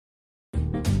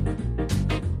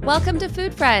Welcome to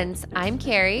Food Friends. I'm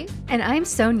Carrie. And I'm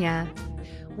Sonia.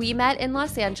 We met in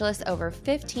Los Angeles over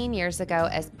 15 years ago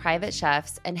as private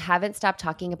chefs and haven't stopped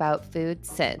talking about food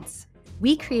since.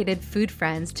 We created Food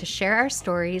Friends to share our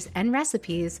stories and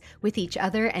recipes with each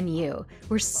other and you.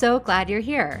 We're so glad you're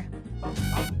here.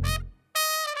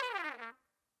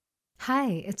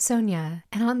 Hi, it's Sonia,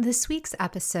 and on this week's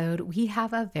episode, we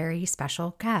have a very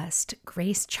special guest,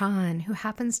 Grace Chon, who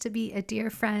happens to be a dear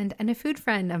friend and a food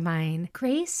friend of mine.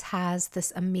 Grace has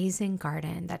this amazing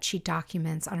garden that she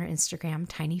documents on her Instagram,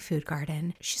 Tiny Food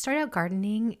Garden. She started out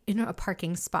gardening in a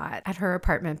parking spot at her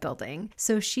apartment building.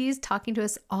 So she's talking to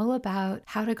us all about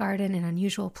how to garden in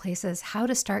unusual places, how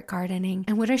to start gardening,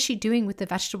 and what is she doing with the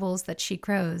vegetables that she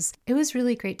grows. It was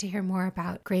really great to hear more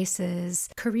about Grace's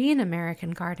Korean American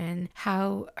garden,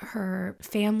 how her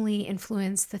family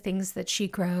influenced the things that she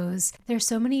grows. There's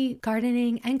so many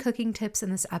gardening and cooking tips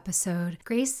in this episode.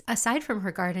 Grace, aside from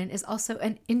her garden, is also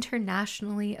an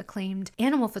internationally acclaimed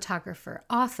animal photographer,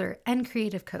 author, and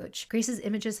creative coach. Grace's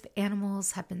images of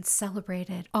animals have been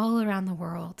celebrated all around the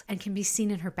world and can be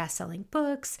seen in her best-selling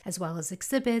books, as well as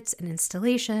exhibits and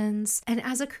installations. And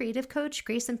as a creative coach,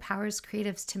 Grace empowers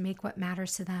creatives to make what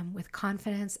matters to them with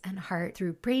confidence and heart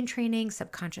through brain training,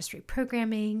 subconscious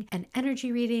reprogramming, and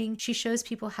energy reading. She shows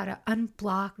people how to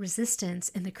unblock resistance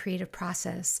in the creative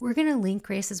process. We're going to link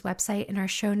Grace's website in our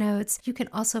show notes. You can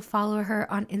also follow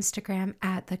her on Instagram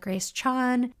at the Grace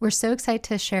Chon. We're so excited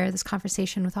to share this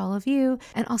conversation with all of you.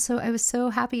 And also, I was so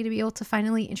happy to be able to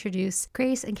finally introduce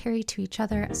Grace and Carrie to each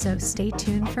other. So stay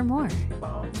tuned for more.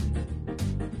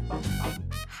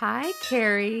 Hi,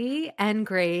 Carrie and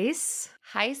Grace.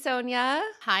 Hi, Sonia.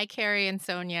 Hi, Carrie and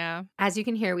Sonia. As you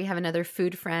can hear, we have another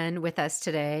food friend with us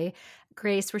today.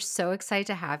 Grace, we're so excited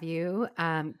to have you.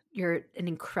 You're an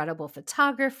incredible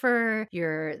photographer.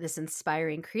 You're this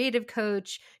inspiring creative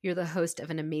coach. You're the host of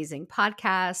an amazing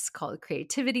podcast called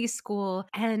Creativity School.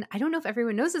 And I don't know if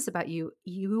everyone knows this about you.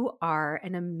 You are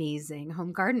an amazing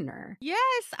home gardener.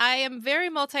 Yes, I am very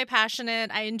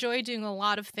multi-passionate. I enjoy doing a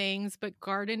lot of things, but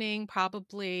gardening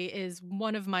probably is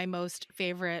one of my most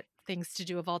favorite things to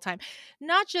do of all time.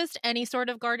 Not just any sort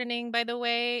of gardening, by the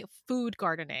way, food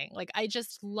gardening. Like, I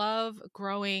just love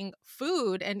growing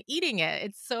food and eating it.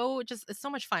 It's so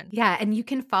much fun. Yeah, and you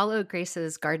can follow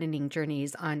Grace's gardening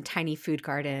journeys on Tiny Food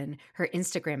Garden, her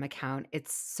Instagram account.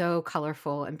 It's so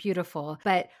colorful and beautiful.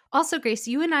 But also, Grace,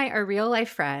 you and I are real life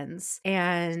friends,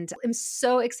 and I'm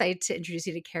so excited to introduce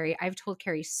you to Carrie. I've told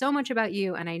Carrie so much about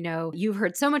you, and I know you've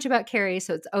heard so much about Carrie,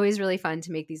 so it's always really fun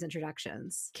to make these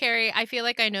introductions. Carrie, I feel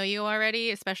like I know you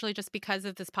already, especially just because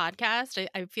of this podcast.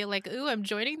 I feel like, I'm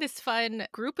joining this fun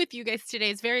group with you guys today.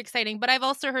 It's very exciting, but I've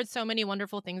also heard so many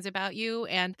wonderful things about you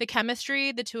and the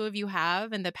chemistry the two of you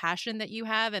have and the passion that you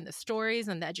have and the stories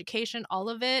and the education, all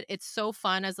of it. It's so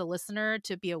fun as a listener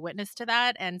to be a witness to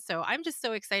that. And so I'm just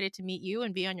so excited to meet you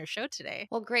and be on your show today.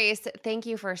 Well, Grace, thank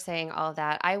you for saying all of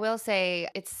that. I will say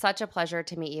it's such a pleasure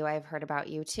to meet you. I've heard about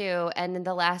you too. And in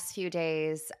the last few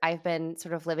days, I've been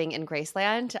sort of living in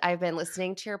Graceland. I've been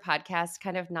listening to your podcast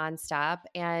kind of nonstop,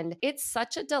 and it's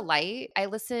such a delight. I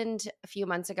listened a few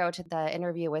months ago to the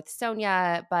interview with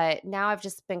Sonia, but now I've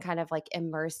just been kind of like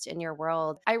immersed in your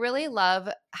world. I really love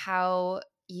how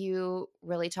you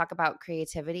really talk about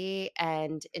creativity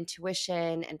and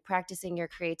intuition and practicing your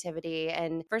creativity.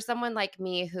 And for someone like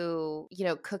me who,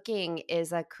 cooking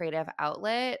is a creative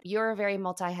outlet, you're very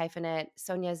multi-hyphenate.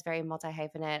 Sonia is very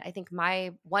multi-hyphenate. I think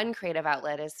my one creative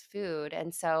outlet is food.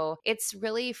 And so it's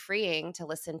really freeing to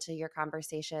listen to your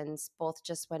conversations, both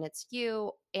just when it's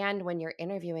you and when you're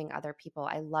interviewing other people.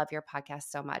 I love your podcast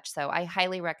so much. So I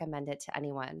highly recommend it to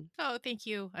anyone. Oh, thank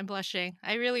you. I'm blushing.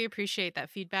 I really appreciate that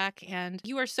feedback. And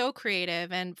you are so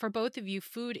creative. And for both of you,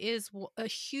 food is a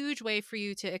huge way for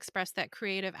you to express that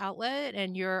creative outlet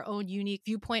and your own unique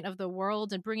viewpoint of the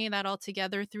world and bringing that all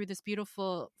together through this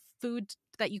beautiful food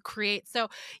that you create. So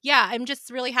yeah, I'm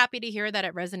just really happy to hear that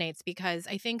it resonates, because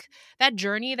I think that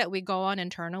journey that we go on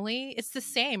internally, it's the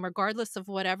same regardless of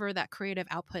whatever that creative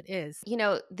output is.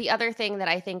 The other thing that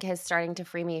I think is starting to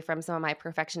free me from some of my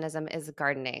perfectionism is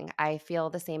gardening. I feel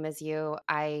the same as you.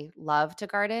 I love to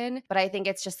garden, but I think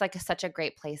it's just like such a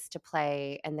great place to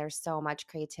play. And there's so much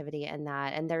creativity in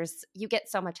that. And you get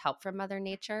so much help from Mother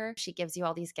Nature. She gives you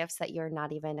all these gifts that you're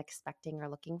not even expecting or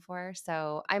looking for.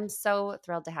 So I'm so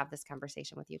thrilled to have this conversation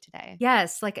with you today.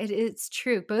 Yes, it's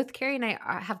true. Both Carrie and I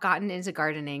have gotten into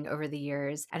gardening over the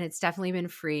years, and it's definitely been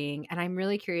freeing. And I'm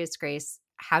really curious, Grace,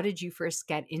 how did you first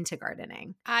get into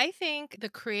gardening? I think the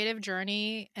creative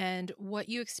journey and what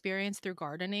you experience through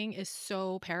gardening is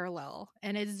so parallel,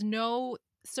 and it is no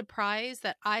surprised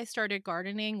that I started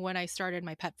gardening when I started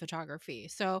my pet photography.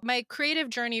 So my creative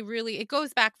journey really, it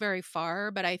goes back very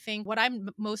far, but I think what I'm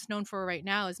most known for right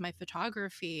now is my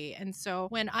photography. And so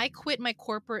when I quit my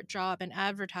corporate job in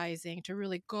advertising to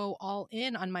really go all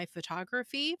in on my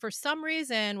photography, for some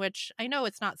reason, which I know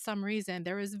it's not some reason,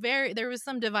 there was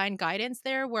some divine guidance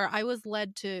there where I was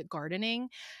led to gardening.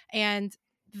 And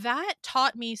that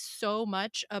taught me so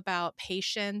much about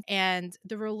patience and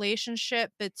the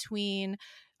relationship between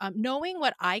knowing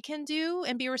what I can do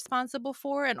and be responsible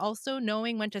for, and also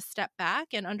knowing when to step back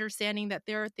and understanding that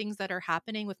there are things that are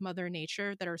happening with Mother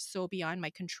Nature that are so beyond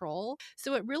my control.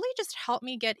 So it really just helped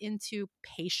me get into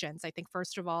patience, I think,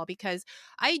 first of all, because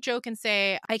I joke and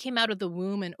say I came out of the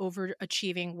womb an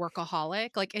overachieving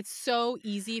workaholic. Like, it's so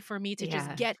easy for me to just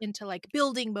Yeah. get into like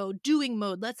building mode, doing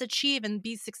mode, let's achieve and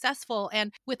be successful.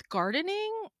 And with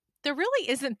gardening, there really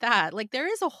isn't that. Like, there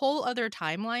is a whole other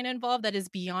timeline involved that is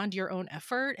beyond your own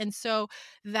effort. And so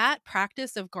that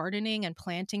practice of gardening and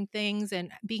planting things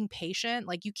and being patient,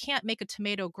 like you can't make a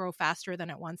tomato grow faster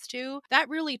than it wants to. That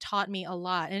really taught me a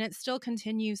lot. And it still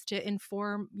continues to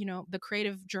inform, the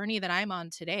creative journey that I'm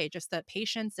on today. Just that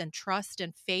patience and trust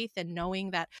and faith and knowing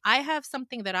that I have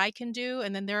something that I can do.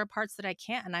 And then there are parts that I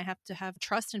can't. And I have to have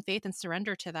trust and faith and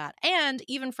surrender to that. And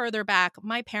even further back,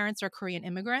 my parents are Korean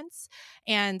immigrants.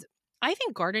 And I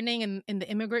think gardening in the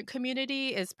immigrant community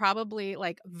is probably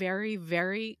like very,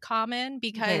 very common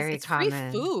because Very it's free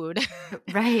common. food.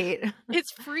 Right.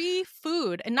 It's free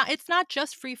food. And it's not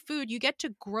just free food. You get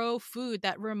to grow food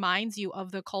that reminds you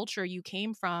of the culture you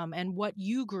came from and what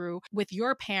you grew with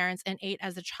your parents and ate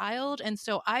as a child. And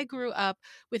so I grew up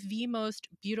with the most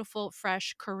beautiful,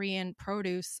 fresh Korean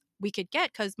produce we could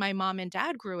get because my mom and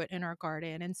dad grew it in our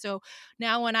garden. And so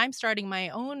now when I'm starting my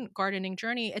own gardening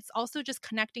journey, it's also just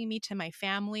connecting me to my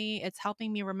family. It's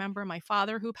helping me remember my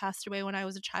father who passed away when I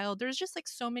was a child. There's just like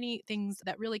so many things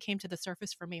that really came to the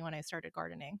surface for me when I started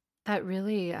gardening. That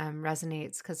really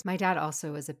resonates because my dad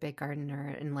also was a big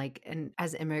gardener, and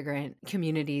as immigrant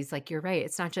communities, like you're right,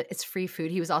 it's not just it's free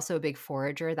food. He was also a big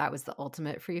forager. That was the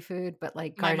ultimate free food, but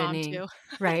like My mom gardening, too.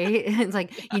 right? It's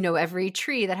like, Yeah. every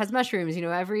tree that has mushrooms,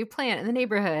 every plant in the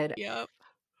neighborhood. Yep.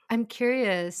 I'm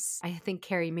curious, I think,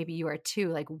 Carrie, maybe you are too.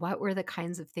 Like, what were the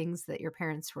kinds of things that your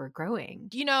parents were growing?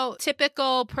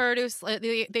 Typical produce,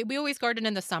 we always garden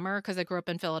in the summer because I grew up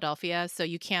in Philadelphia. So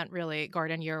you can't really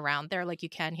garden year round there like you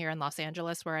can here in Los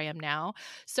Angeles where I am now.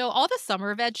 So all the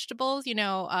summer vegetables,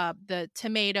 the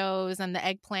tomatoes and the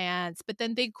eggplants, but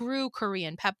then they grew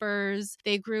Korean peppers,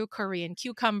 they grew Korean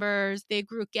cucumbers, they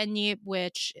grew gendnip,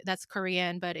 which that's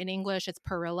Korean, but in English it's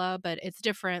perilla, but it's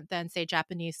different than, say,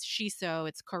 Japanese shiso.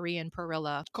 It's Korean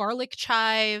perilla. Garlic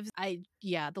chives.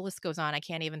 Yeah, the list goes on. I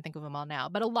can't even think of them all now,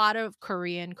 but a lot of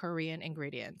Korean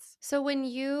ingredients. So, when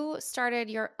you started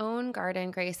your own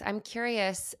garden, Grace, I'm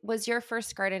curious, was your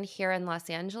first garden here in Los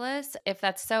Angeles? If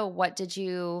that's so, what did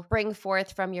you bring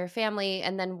forth from your family?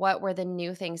 And then what were the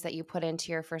new things that you put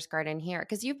into your first garden here?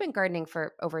 Because you've been gardening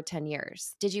for over 10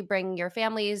 years. Did you bring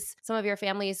some of your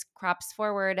family's crops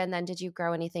forward? And then did you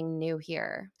grow anything new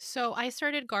here? So I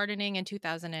started gardening in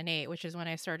 2008, which is when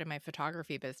I started my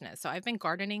photography business. So I've been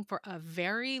gardening for a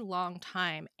very long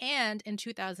time. And in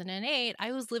 2008,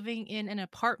 I was living in an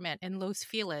apartment in Los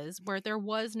Feliz where there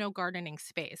was no gardening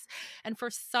space. And for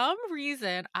some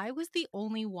reason, I was the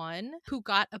only one who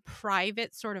got a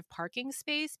private sort of parking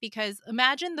space, because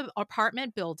imagine the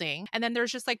apartment building and then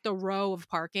there's just like the row of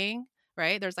parking.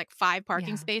 Right? There's like 5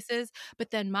 parking Yeah. spaces,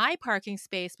 but then my parking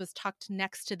space was tucked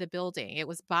next to the building. It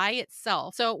was by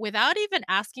itself. So without even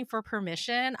asking for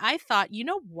permission, I thought, you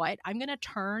know what? I'm going to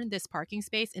turn this parking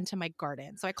space into my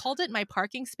garden. So I called it my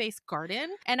parking space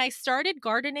garden, and I started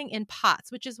gardening in pots,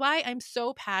 which is why I'm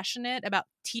so passionate about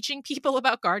teaching people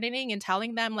about gardening and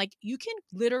telling them, like, you can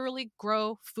literally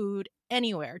grow food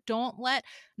anywhere. Don't let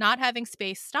not having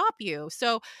space stop you.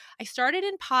 So I started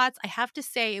in pots. I have to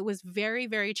say it was very,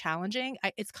 very challenging.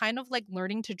 It's kind of like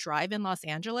learning to drive in Los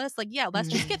Angeles. Like, yeah, let's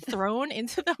just get Mm. thrown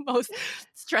into the most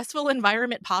stressful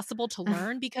environment possible to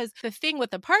learn, because the thing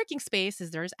with the parking space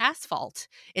is there's asphalt.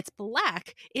 It's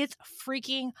black. It's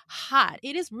freaking hot.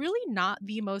 It is really not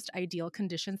the most ideal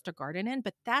conditions to garden in,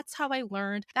 but that's how I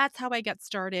learned. That's how I got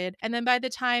started. And then by the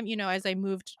time, as I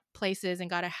moved places and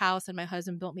got a house and my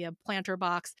husband built me a planter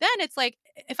box, then it's like,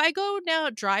 if I go now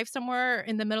drive somewhere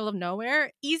in the middle of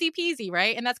nowhere, easy peasy,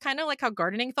 right? And that's kind of like how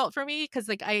gardening felt for me, because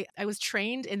like I was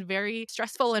trained in very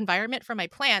stressful environment for my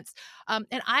plants. And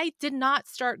I did not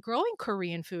start growing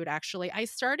Korean food, actually. I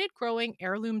started growing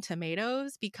heirloom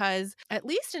tomatoes because at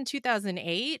least in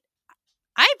 2008,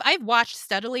 I've watched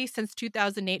steadily since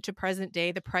 2008 to present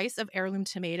day the price of heirloom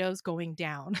tomatoes going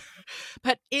down.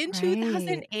 But in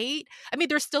Right. 2008, I mean,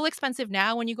 they're still expensive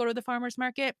now when you go to the farmer's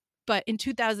market, but in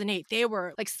 2008, they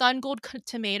were like Sun Gold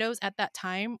tomatoes at that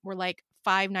time were like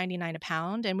 5.99 a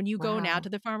pound. And when you go now Wow. to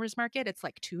the farmer's market, it's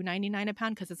like 2.99 a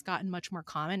pound because it's gotten much more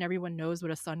common. Everyone knows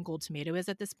what a Sun Gold tomato is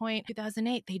at this point.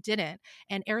 2008, they didn't.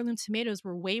 And heirloom tomatoes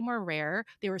were way more rare.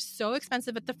 They were so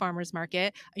expensive at the farmer's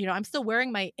market. You know, I'm still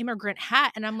wearing my immigrant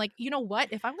hat and I'm like, you know what?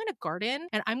 If I'm going to garden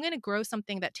and I'm going to grow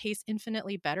something that tastes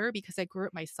infinitely better because I grew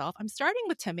it myself, I'm starting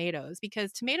with tomatoes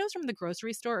because tomatoes from the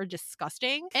grocery store are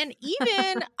disgusting. And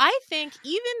even I think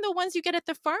even the ones you get at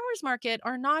the farmer's market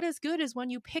are not as good as when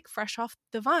you pick fresh off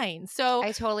the vine. So,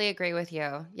 I totally agree with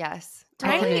you. Yes,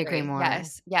 I couldn't totally right? agree agree.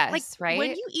 more. Yes, Like yes,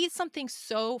 when right? you eat something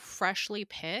so freshly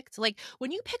picked, like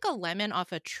when you pick a lemon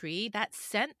off a tree, that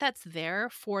scent that's there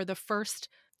for the first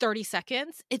 30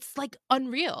 seconds, it's like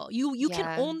unreal. You can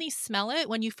Yeah. only smell it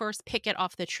when you first pick it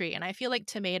off the tree. And I feel like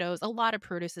tomatoes, a lot of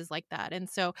produce is like that. And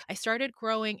so I started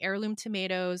growing heirloom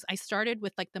tomatoes. I started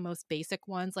with like the most basic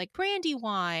ones like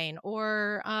brandywine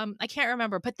or I can't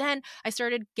remember, but then I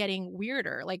started getting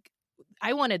weirder. Like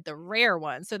I wanted the rare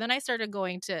one. So then I started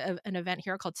going to an event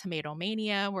here called Tomato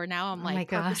Mania, where now I'm Oh my like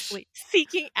gosh. purposely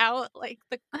seeking out like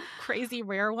the crazy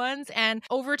rare ones. And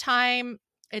over time,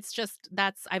 it's just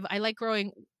I like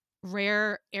growing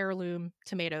rare heirloom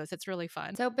tomatoes. It's really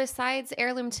fun. So besides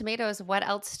heirloom tomatoes, what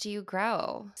else do you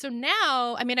grow? So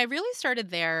now, I mean, I really started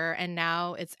there and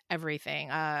now it's everything.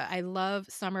 I love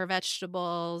summer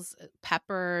vegetables,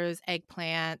 peppers,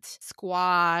 eggplant,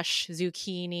 squash,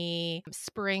 zucchini,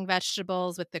 spring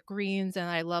vegetables with the greens. And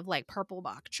I love like purple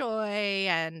bok choy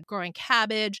and growing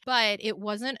cabbage. But it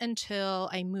wasn't until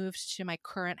I moved to my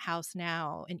current house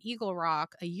now in Eagle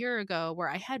Rock a year ago where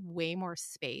I had way more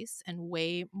space and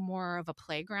way more of a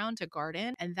playground to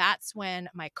garden. And that's when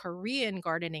my Korean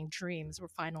gardening dreams were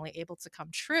finally able to come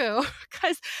true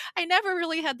because I never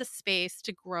really had the space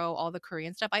to grow all the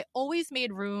Korean stuff. I always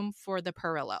made room for the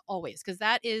perilla, always, because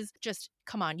that is just,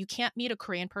 come on, you can't meet a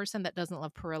Korean person that doesn't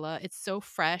love perilla. It's so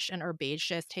fresh and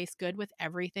herbaceous, tastes good with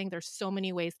everything. There's so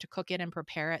many ways to cook it and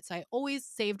prepare it. So I always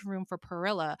saved room for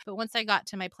perilla. But once I got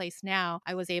to my place now,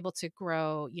 I was able to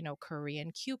grow, you know,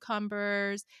 Korean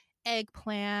cucumbers,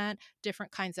 eggplant,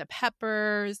 different kinds of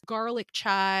peppers, garlic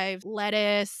chive,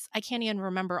 lettuce. I can't even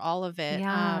remember all of it.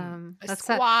 Yum. A That's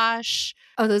a squash.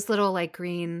 Oh, those little, like,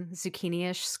 green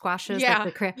zucchini-ish squashes, like Yeah,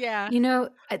 the cra yeah. you know,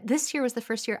 this year was the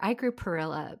first year I grew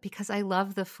perilla because I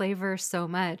love the flavor so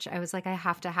much. I was like, "I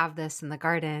have to have this in the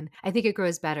garden." I think it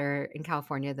grows better in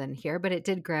California than here, but it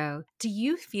did grow. Do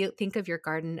you think of your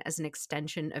garden as an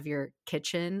extension of your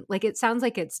kitchen? Like, it sounds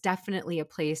like it's definitely a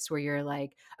place where you're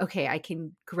like, "Okay, I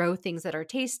can grow things that are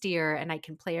tastier, and I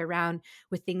can play around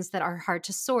with things that are hard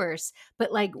to source."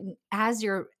 But, like, as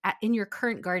you're in your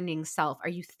current gardening self, are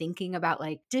you thinking about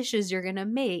like dishes you're going to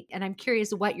make? And I'm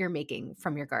curious what you're making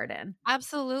from your garden.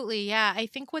 Absolutely. Yeah. I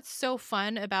think what's so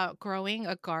fun about growing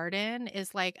a garden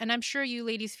is like, and I'm sure you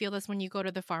ladies feel this when you go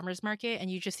to the farmer's market and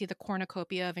you just see the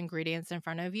cornucopia of ingredients in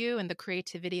front of you and the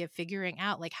creativity of figuring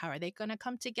out like, how are they going to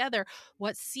come together?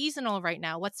 What's seasonal right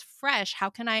now? What's fresh? How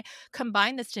can I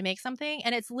combine this to make something?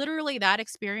 And it's literally that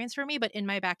experience for me, but in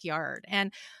my backyard.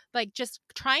 And like just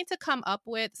trying to come up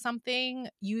with something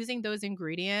using those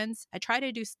ingredients. I try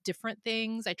to do different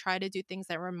things. I try to do things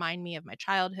that remind me of my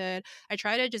childhood. I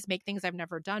try to just make things I've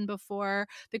never done before.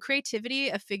 The creativity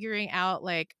of figuring out,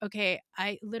 like, okay,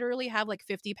 I literally have like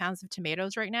 50 pounds of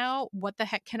tomatoes right now. What the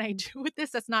heck can I do with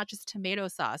this? That's not just tomato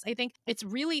sauce. I think it's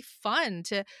really fun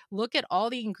to look at all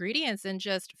the ingredients and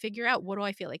just figure out what do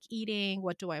I feel like eating?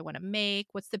 What do I want to make?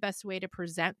 What's the best way to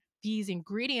present these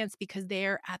ingredients because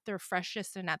they're at their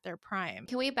freshest and at their prime.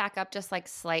 Can we back up just like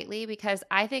slightly? Because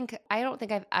I don't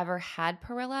think I've ever had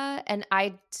perilla and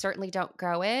I certainly don't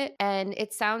grow it. And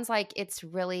it sounds like it's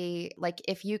really like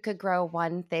if you could grow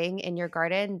one thing in your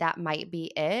garden, that might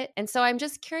be it. And so I'm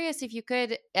just curious if you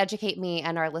could educate me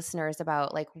and our listeners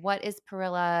about like what is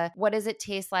perilla? What does it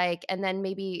taste like? And then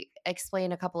maybe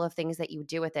explain a couple of things that you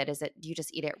do with it. Is it, do you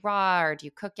just eat it raw or do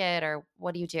you cook it or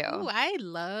what do you do? Ooh, I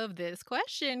love this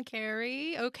question,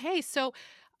 Carrie. Okay, so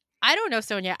I don't know,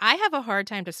 Sonia. I have a hard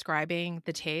time describing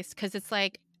the taste because it's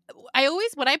like I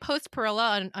always when I post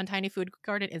perilla on Tiny Food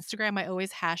Garden Instagram, I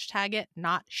always hashtag it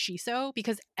not shiso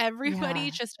because everybody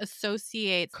Yeah. just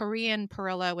associates Korean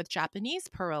perilla with Japanese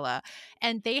perilla,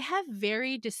 and they have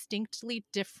very distinctly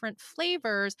different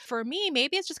flavors. For me,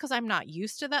 maybe it's just because I'm not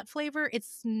used to that flavor.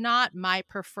 It's not my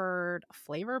preferred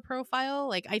flavor profile.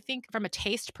 Like I think from a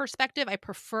taste perspective, I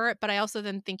prefer it, but I also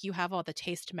then think you have all the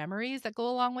taste memories that go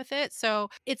along with it. So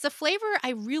it's a flavor I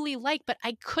really like, but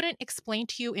I couldn't explain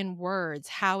to you in words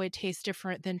how it tastes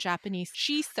different than Japanese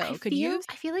shiso. Could you?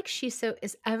 I feel like shiso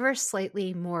is ever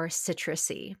slightly more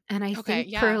citrusy, and I Okay, think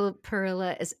yeah.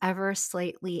 perilla is ever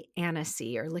slightly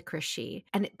anisey or licoricey,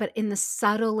 but in the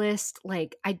subtlest,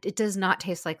 like it does not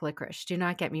taste like licorice. Do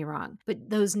not get me wrong, but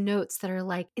those notes that are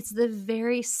like it's the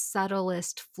very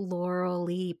subtlest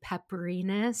florally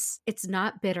pepperiness. It's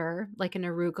not bitter like an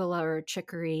arugula or a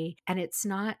chicory, and it's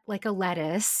not like a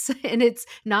lettuce, and it's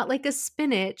not like a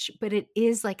spinach, but it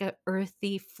is like a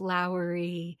earthy,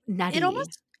 flowery, It nutty.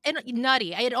 almost and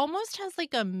nutty. It almost has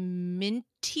like a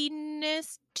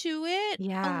mintiness to it,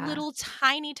 a Yeah. little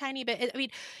tiny, tiny bit. I mean,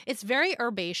 it's very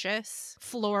herbaceous.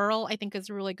 Floral, I think, is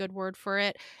a really good word for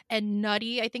it, and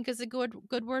nutty, I think, is a good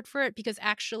word for it because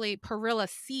actually, perilla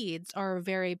seeds are a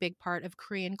very big part of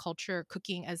Korean culture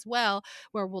cooking as well,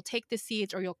 where we'll take the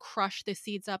seeds or you'll crush the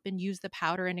seeds up and use the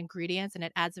powder and ingredients, and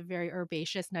it adds a very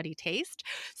herbaceous, nutty taste.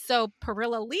 So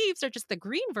perilla leaves are just the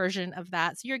green version of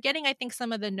that. So you're getting, I think,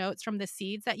 some of the notes from the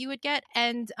seeds that you would get,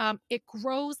 and it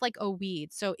grows like a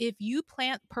weed. So if you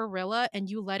plant perilla and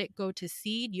you let it go to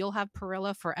seed, you'll have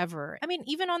perilla forever. I mean,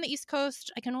 even on the East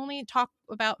Coast, I can only talk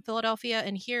about Philadelphia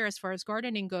and here as far as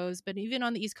gardening goes, but even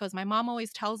on the East Coast, my mom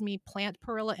always tells me plant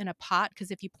perilla in a pot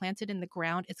because if you plant it in the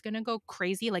ground, it's going to go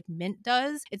crazy like mint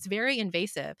does. It's very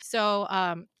invasive. So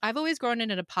I've always grown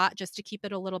it in a pot just to keep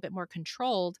it a little bit more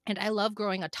controlled. And I love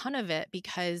growing a ton of it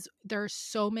because there's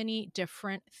so many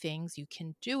different things you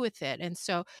can do with it. And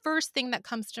so first thing that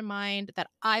comes to mind that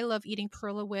I love eating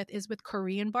perilla with is with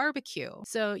Korean barbecue.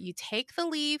 So you take the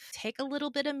leaf, take a little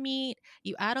bit of meat,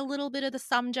 you add a little bit of the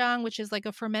samjang, which is like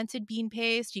a fermented bean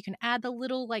paste. You can add the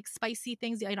little like spicy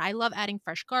things. And I love adding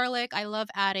fresh garlic. I love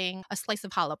adding a slice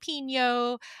of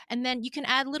jalapeno. And then you can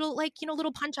add little like,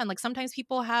 little punch on. Like sometimes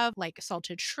people have like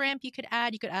salted shrimp you could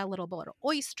add. You could add a little bit of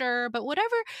oyster, but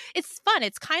whatever. It's fun.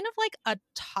 It's kind of like a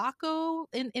taco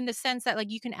in the sense that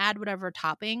like you can add whatever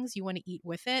toppings you want to eat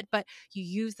with it, but you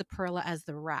use the perla as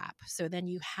the wrap. So then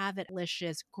you have that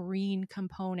delicious green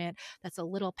component that's a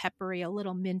little peppery, a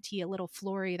little minty, a little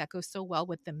flory that goes so well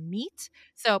with the meat.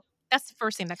 So that's the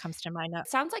first thing that comes to mind.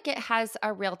 Sounds like it has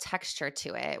a real texture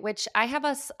to it, which I have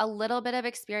a little bit of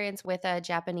experience with a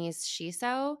Japanese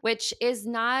shiso, which is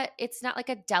it's not like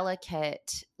a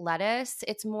delicate lettuce.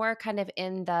 It's more kind of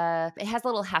it has a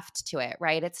little heft to it,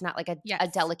 right? It's not like a Yes.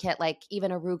 delicate, like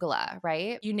even arugula,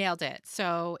 right? You nailed it.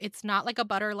 So it's not like a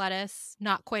butter lettuce,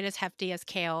 not quite as hefty as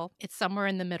kale. It's somewhere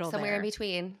in the middle Somewhere in there.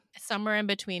 between. Somewhere in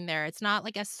between there. It's not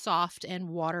like as soft and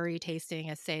watery tasting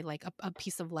as, say, like a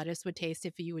piece of lettuce would taste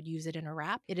if you would use it in a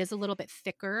wrap. It is a little bit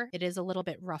thicker. It is a little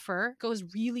bit rougher. Goes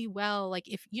really well. Like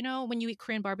if, when you eat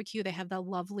Korean barbecue, they have the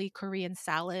lovely Korean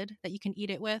salad that you can eat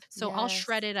it with. So I'll Yes.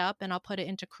 shred it up and I'll put it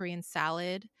into Korean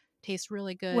salad. Tastes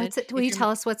really good. What's it? Will If you you're tell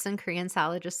us what's in Korean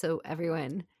salad just so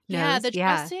everyone Yeah, knows?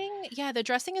 Yeah. the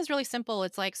dressing is really simple.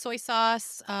 It's like soy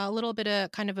sauce, a little bit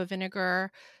of kind of a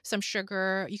vinegar, some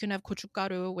sugar. You can have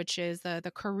gochugaru, which is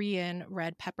the Korean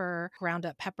red pepper, ground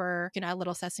up pepper. You can add a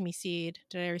little sesame seed.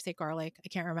 Did I already say garlic? I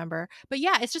can't remember. But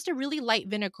yeah, it's just a really light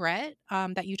vinaigrette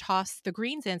that you toss the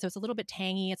greens in. So it's a little bit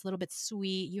tangy. It's a little bit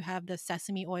sweet. You have the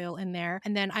sesame oil in there.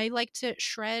 And then I like to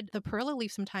shred the perla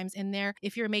leaf sometimes in there.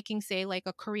 If you're making, say, like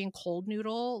a Korean cold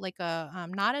noodle, like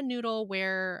not a noodle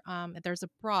where there's a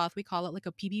broth. We call it like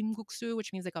a bibimbap,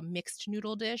 which means like a mixed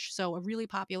noodle dish. So a really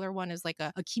popular one is like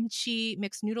a kimchi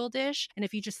mixed noodle dish. And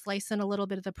if you just slice in a little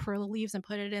bit of the perla leaves and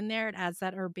put it in there, it adds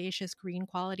that herbaceous green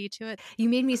quality to it. You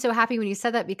made me so happy when you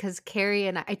said that because Carrie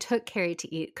and I took Carrie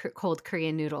to eat cold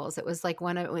Korean noodles. It was like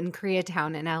in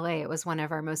Koreatown in LA. It was one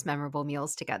of our most memorable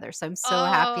meals together. So I'm so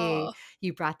happy Oh,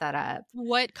 you brought that up.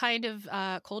 what kind of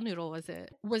cold noodle was it?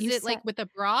 Was You it like said, with a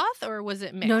broth or was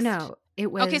it no, mixed? no,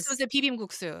 it Okay, so it was was, a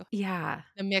bibimbap. yeah.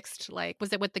 The mixed, like,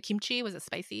 was it with the kimchi? Was it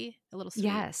spicy? A little sweet.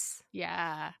 Yes.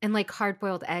 Yeah. And like hard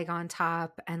boiled egg on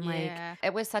top and like, Yeah.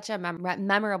 It was such a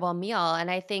memorable meal.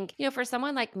 And I think, for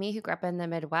someone like me who grew up in the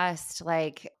Midwest,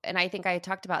 and I think I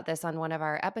talked about this on one of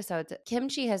our episodes,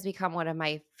 kimchi has become one of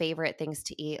my favorite things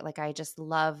to eat. Like, I just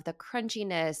love the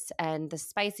crunchiness and the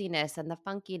spiciness and the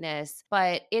funkiness,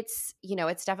 but it's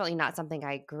definitely not something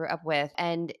I grew up with.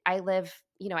 And I live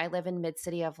in mid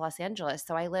city of Los Angeles.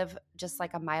 So I live just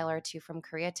like a mile or two from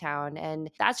Koreatown. And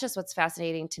that's just what's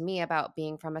fascinating to me about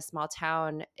being from a small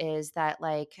town is that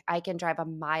like I can drive a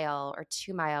mile or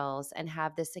 2 miles and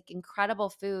have this like incredible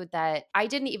food that I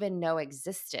didn't even know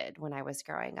existed when I was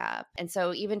growing up. And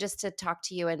so even just to talk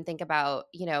to you and think about,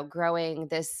 growing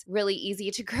this really easy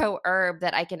to grow herb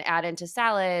that I can add into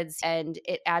salads and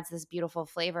it adds this beautiful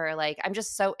flavor, like I'm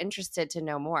just so interested to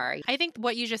know more. I think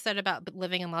what you just said about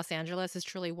living in Los Angeles is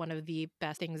truly one of the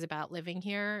best things about living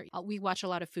here. We watch a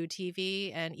lot of food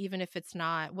TV, and even if it's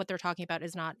not what they're talking about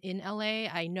is not in LA,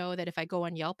 I know that if I go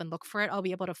on Yelp and look for it, I'll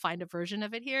be able to find a version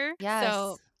of it here. So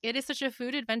Yes. it is such a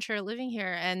food adventure living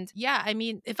here. And yeah, I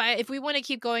mean, if we want to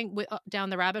keep going down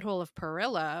the rabbit hole of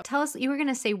Perilla, tell us, you were going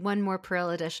to say one more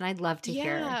Perilla dish and I'd love to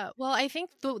hear. yeah, well, I think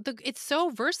it's so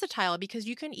versatile because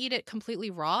you can eat it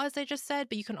completely raw, as I just said,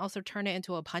 but you can also turn it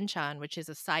into a banchan, which is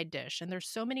a side dish. And there's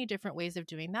so many different ways of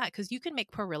doing that because you can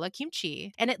make perilla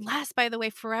kimchi. And it lasts, by the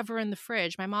way, forever in the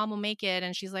fridge. My mom will make it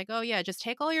and she's like, oh yeah, just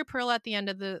take all your perilla at the end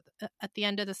of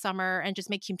the summer and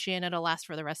just make kimchi and it'll last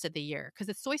for the rest of the year because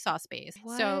it's soy sauce based.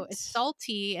 So it's What?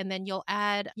 salty and then you'll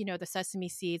add, the sesame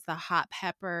seeds, the hot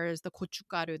peppers, the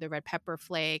gochugaru, the red pepper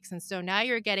flakes. And so now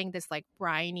you're getting this like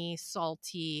briny,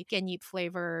 salty, genyip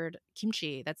flavored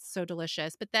kimchi that's so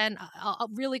delicious. But then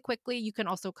really quickly, you can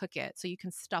also cook it. So you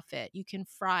can stuff it, you can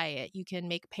fry it, you can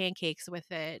make pancakes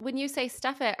with it. When you say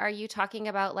stuff it, are you talking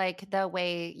about like the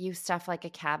way you stuff like a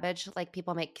cabbage? Like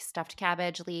people make stuffed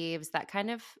cabbage leaves, that kind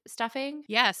of stuffing?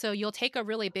 Yeah, so you'll take a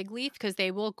really big leaf because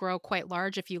they will grow quite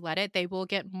large if you let it. They will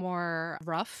get more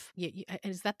rough.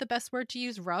 Is that the best word to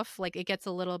use? Rough? Like it gets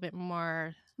a little bit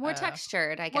more More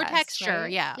textured, I more guess, texture,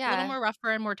 right? yeah. A little Yeah. more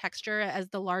rougher and more texture as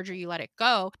the larger you let it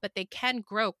go, but they can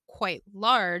grow quite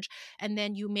large. And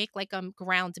then you make like a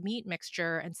ground meat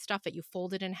mixture and stuff it. You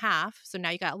fold it in half. So now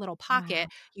you got a little Wow. pocket.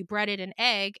 You bread it in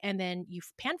egg and then you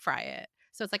pan fry it.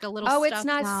 So it's like a little Oh, it's stuffed.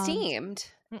 not Sounds steamed.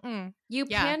 Mm-mm. You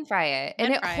Yeah, pan fry it and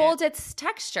pan it fry it. holds its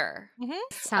texture. Mm-hmm. Or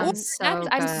sounds next, so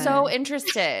I'm so good.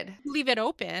 interested. leave it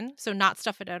open, so not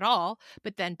stuff it at all,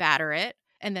 but then batter it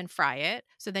and then fry it.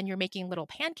 So then you're making little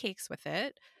pancakes with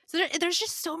it. So there's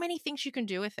just so many things you can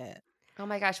do with it. Oh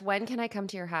my gosh, when can I come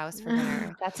to your house for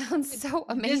dinner? That sounds so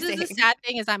This is the amazing. sad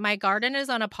thing is that my garden is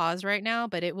on a pause right now,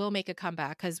 but it will make a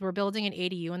comeback because we're building an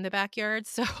ADU in the backyard.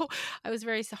 So I was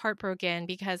very heartbroken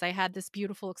because I had this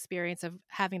beautiful experience of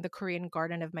having the Korean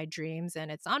garden of my dreams,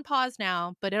 and it's on pause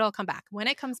now, but it'll come back. When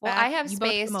it comes Well, I back, have you both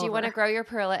space. come Do you want to over. grow your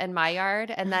perilla in my yard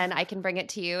and then I can bring it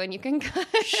to you and you can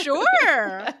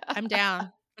Sure, I'm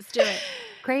down. Let's do it.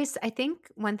 Grace, I think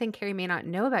one thing Carrie may not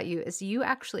know about you is you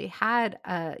actually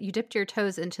you dipped your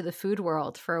toes into the food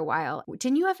world for a while.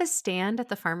 Didn't you have a stand at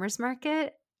the farmer's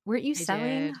market? Weren't you I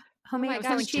selling did. Oh homemade my I was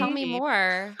selling gosh, tell kimchi? me kimchi.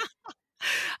 more.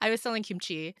 I was selling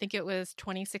kimchi. I think it was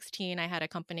 2016. I had a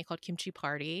company called Kimchi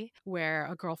Party where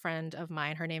a girlfriend of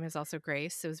mine, her name is also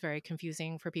Grace. So it was very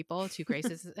confusing for people. Two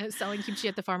Graces selling kimchi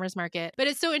at the farmer's market. But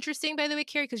it's so interesting, by the way,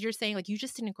 Carrie, because you're saying like you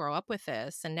just didn't grow up with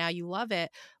this and now you love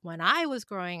it. When I was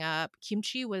growing up,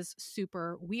 kimchi was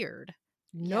super weird.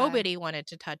 Yeah. Nobody wanted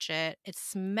to touch it. It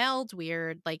smelled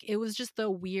weird. Like it was just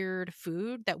the weird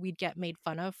food that we'd get made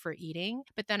fun of for eating.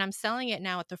 But then I'm selling it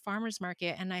now at the farmer's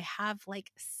market and I have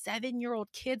like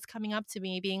 7-year-old kids coming up to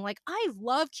me being like, I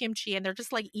love kimchi. And they're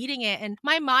just like eating it. And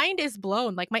my mind is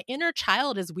blown. Like my inner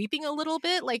child is weeping a little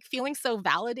bit, like feeling so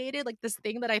validated. Like this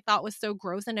thing that I thought was so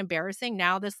gross and embarrassing.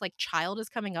 Now this like child is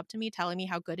coming up to me telling me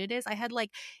how good it is. I had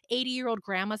like 80-year-old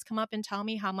grandmas come up and tell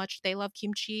me how much they love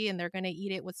kimchi and they're going to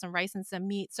eat it with some rice and some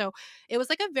meat. So it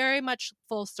was like a very much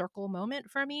full circle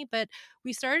moment for me. But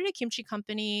we started a kimchi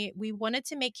company. We wanted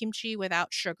to make kimchi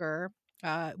without sugar.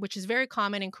 Which is very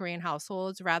common in Korean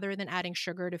households. Rather than adding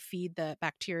sugar to feed the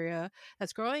bacteria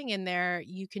that's growing in there,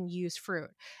 you can use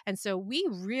fruit. And so we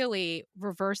really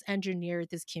reverse engineered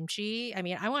this kimchi. I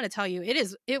mean, I want to tell you,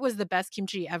 it was the best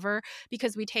kimchi ever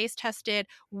because we taste tested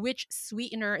which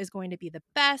sweetener is going to be the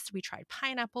best. We tried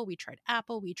pineapple, we tried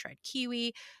apple, we tried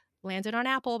kiwi. Landed on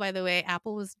apple, by the way.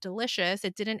 Apple was delicious.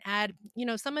 It didn't add,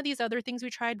 some of these other things we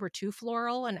tried were too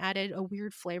floral and added a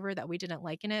weird flavor that we didn't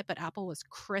like in it, but apple was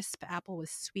crisp, apple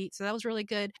was sweet. So that was really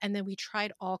good. And then we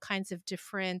tried all kinds of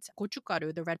different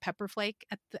gochugaru, the red pepper flake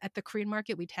at the Korean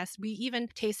market. We even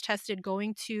taste tested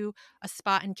going to a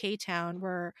spot in K-Town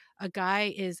where a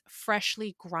guy is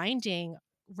freshly grinding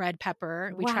red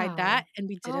pepper. We tried that Wow. and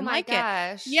we Oh didn't my like it.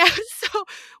 gosh. Yeah, so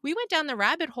we went down the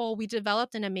rabbit hole. We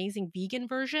developed an amazing vegan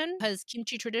version because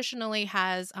kimchi traditionally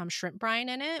has shrimp brine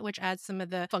in it, which adds some of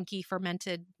the funky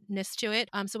fermentedness to it.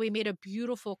 So we made a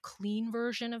beautiful, clean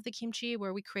version of the kimchi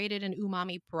where we created an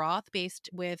umami broth based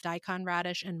with daikon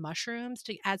radish and mushrooms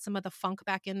to add some of the funk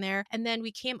back in there. And then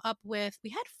we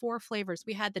had 4 flavors.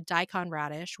 We had the daikon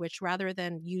radish, which rather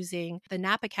than using the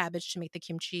napa cabbage to make the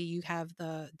kimchi, you have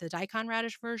the daikon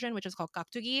radish version, which is called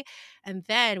gakdugi. And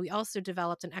then we also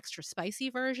developed an extra spicy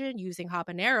version using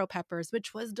habanero peppers,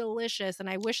 which was delicious. And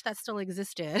I wish that still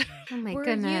existed. Oh my Were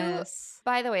you, goodness.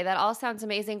 by the way, that all sounds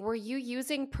amazing. Were you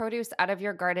using produce out of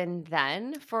your garden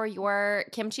then for your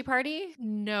kimchi party?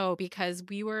 No, because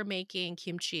we were making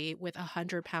kimchi with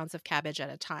 100 pounds of cabbage at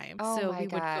a time. Oh So my we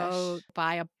would go gosh.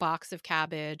 buy a box of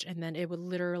cabbage and then it would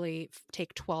literally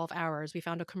take 12 hours. We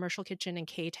found a commercial kitchen in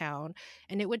K-Town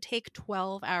and it would take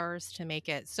 12 hours to make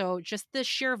it. So just the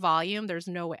sheer volume, there's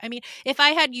no way. I mean, if I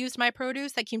had used my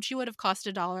produce, that kimchi would have cost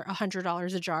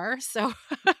 $100 a jar. So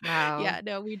Wow. yeah,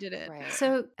 no, we did it. Right.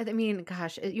 So, I mean,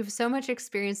 gosh, you have so much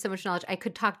experience, so much knowledge. I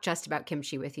could talk just about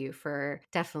kimchi with you for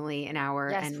definitely an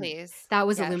hour. Yes, And please. that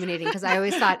was Yes. illuminating because I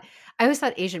always thought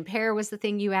Asian pear was the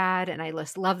thing you add. And I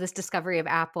just love this discovery of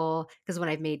apple because when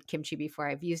I've made kimchi before,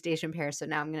 I've used Asian pear. So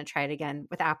now I'm going to try it again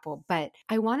with apple. But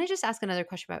I want to just ask another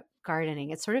question about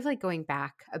gardening. It's sort of like going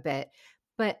back a bit.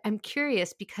 But I'm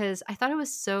curious because I thought it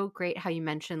was so great how you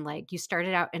mentioned like you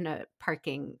started out in a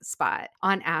parking spot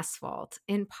on asphalt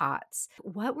in pots.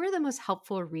 What were the most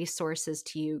helpful resources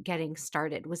to you getting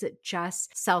started? Was it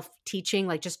just self teaching,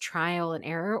 like just trial and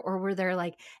error? Or were there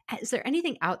like, is there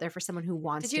anything out there for someone who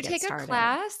wants Did to you get take a started?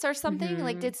 class or something?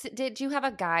 Like, Hmm. did you have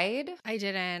a guide? I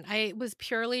didn't. I was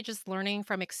purely just learning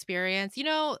from experience.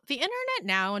 The internet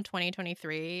now in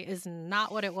 2023 is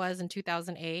not what it was in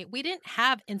 2008. We didn't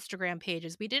have Instagram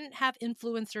pages. We didn't have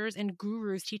influencers and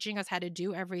gurus teaching us how to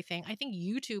do everything. I think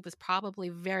YouTube was probably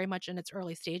very much in its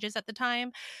early stages at the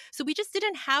time. So we just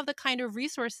didn't have the kind of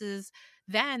resources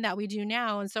then that we do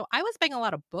now. And so I was buying a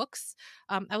lot of books.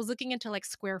 I was looking into like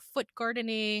square foot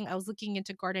gardening. I was looking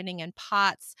into gardening in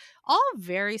pots, all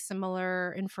very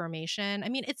similar information. I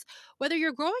mean, it's whether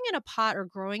you're growing in a pot or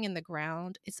growing in the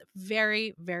ground, it's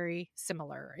very, very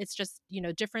similar. It's just,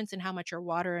 difference in how much you're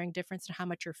watering, difference in how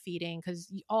much you're feeding,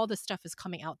 because all the stuff is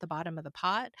coming out the bottom of the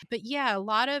pot. But yeah, a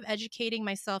lot of educating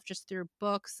myself just through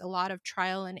books, a lot of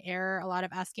trial and error, a lot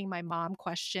of asking my mom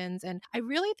questions. And I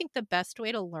really think the best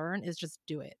way to learn is just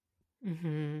do it.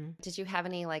 Hmm. Did you have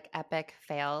any like epic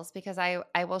fails? Because I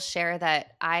will share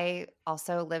that I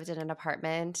also lived in an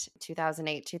apartment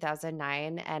 2008,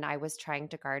 2009 and I was trying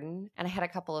to garden and I had a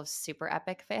couple of super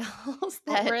epic fails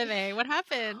What that were they? What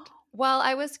happened? well,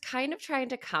 I was kind of trying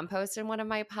to compost in one of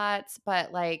my pots,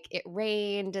 but like it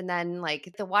rained and then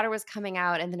like the water was coming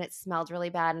out and then it smelled really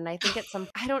bad and I think at some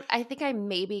I think I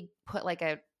maybe put like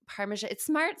a parmesan.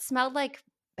 Smelled like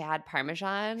bad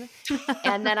parmesan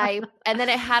and then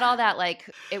it had all that like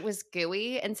it was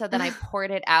gooey and so then I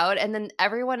poured it out and then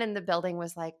everyone in the building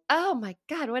was like, "Oh my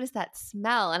god, what is that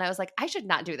smell?" And I was like, "I should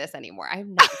not do this anymore.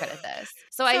 I'm not good at this."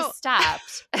 So I So,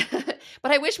 stopped.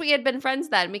 But I wish we had been friends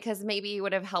then because maybe you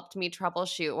would have helped me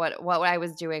troubleshoot what I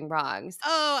was doing wrong.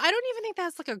 oh, I don't even think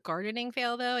that's like a gardening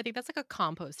fail though. I think that's like a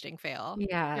composting fail.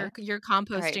 Yeah. Your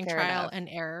All right, composting fair trial enough. and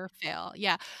error fail.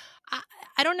 Yeah. I,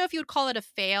 I don't know if you would call it a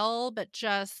fail, but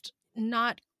just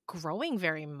not growing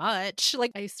very much.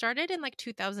 Like I started in like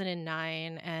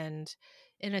 2009 and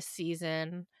in a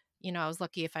season, I was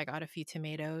lucky if I got a few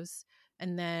tomatoes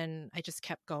and then I just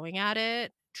kept going at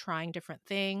it, trying different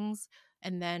things.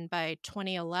 And then by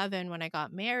 2011, when I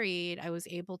got married, I was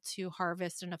able to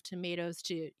harvest enough tomatoes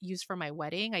to use for my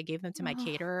wedding. I gave them to my Oh,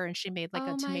 caterer and she made like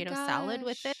a oh my tomato salad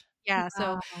with it. gosh. Yeah.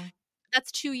 So Wow.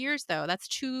 that's 2 years though.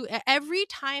 Every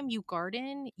time you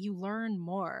garden, you learn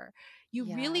more. You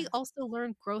Yeah. really also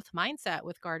learn growth mindset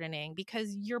with gardening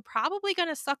because you're probably going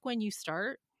to suck when you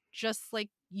start, just like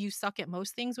you suck at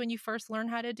most things when you first learn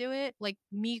how to do it. Like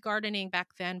me gardening back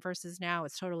then versus now,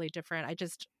 it's totally different.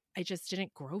 I just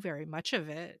didn't grow very much of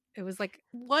it. It was like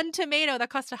one tomato that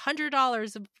cost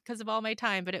 $100 because of all my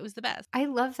time, but it was the best. I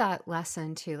love that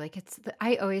lesson too. Like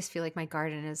I always feel like my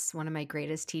garden is one of my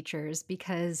greatest teachers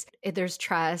because there's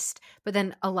trust, but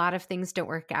then a lot of things don't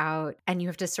work out and you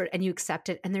have to and you accept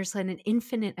it. And there's an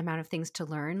infinite amount of things to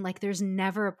learn. Like there's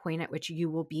never a point at which you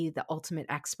will be the ultimate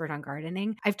expert on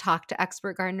gardening. I've talked to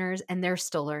expert gardeners and they're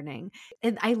still learning.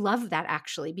 And I love that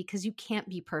actually, because you can't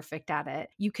be perfect at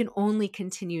it. You can only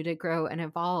continue to grow and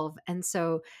evolve. And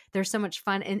so there's so much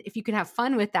fun. And if you can have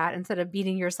fun with that instead of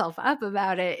beating yourself up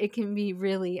about it, it can be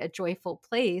really a joyful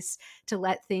place to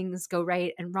let things go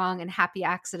right and wrong and happy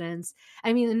accidents.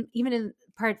 I mean, even in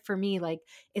part for me, like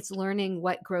it's learning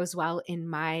what grows well in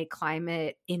my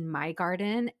climate, in my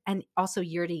garden. And also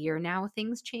year to year now,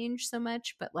 things change so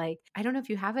much. But like, I don't know if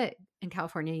you have it in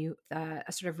California,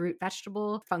 a sort of root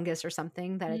vegetable fungus or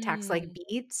something that attacks like Mm.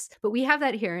 beets, but we have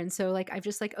that here. And so like, I've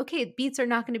just like, okay, beets are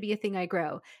not going to be a thing I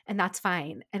grow, and that's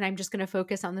fine. And I'm just going to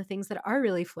focus on the things that are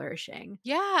really flourishing.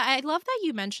 Yeah, I love that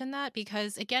you mentioned that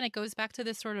because, again, it goes back to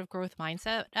this sort of growth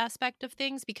mindset aspect of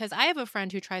things. Because I have a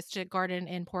friend who tries to garden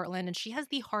in Portland and she has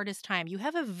the hardest time. You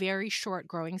have a very short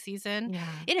growing season.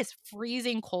 Yeah. It is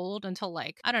freezing cold until,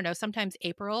 like, I don't know, sometimes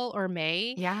April or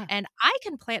May. Yeah. And I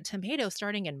can plant tomatoes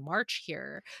starting in March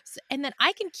here. And then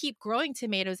I can keep growing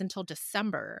tomatoes until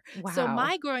December. So Wow.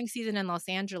 my growing season in Los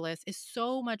Angeles is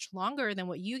so much longer than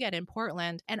what you get in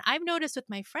Portland. And I've noticed with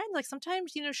my friend, like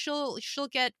sometimes, she'll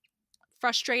get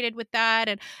frustrated with that.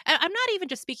 And I'm not even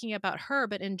just speaking about her,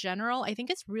 but in general, I think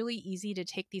it's really easy to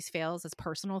take these fails as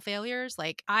personal failures.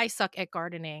 Like, I suck at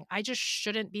gardening. I just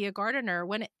shouldn't be a gardener.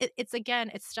 When it's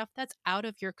again, it's stuff that's out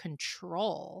of your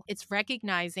control. It's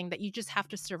recognizing that you just have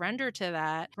to surrender to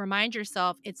that. Remind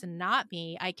yourself, it's not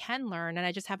me. I can learn and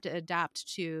I just have to adapt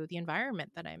to the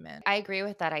environment that I'm in. I agree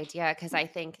with that idea because I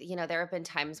think, there have been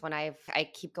times when I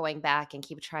keep going back and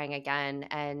keep trying again.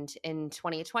 And in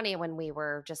 2020, when we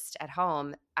were just at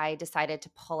home, I decided to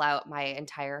pull out my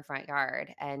entire front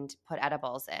yard and put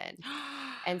edibles in.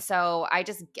 And so I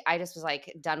just was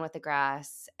like done with the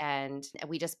grass, and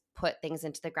we just put things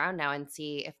into the ground now and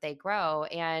see if they grow.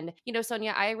 And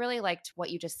Sonia, I really liked what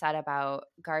you just said about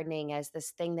gardening as this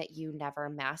thing that you never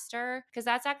master, because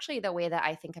that's actually the way that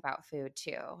I think about food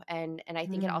too. And I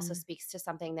think it also Mm. speaks to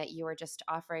something that you were just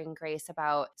offering, Grace,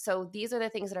 about, so these are the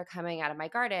things that are coming out of my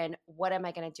garden. What am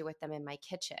I going to do with them in my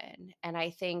kitchen? And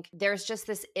I think there's just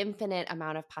this infinite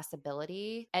amount of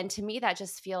possibility. And to me, that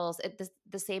just feels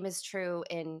the same is true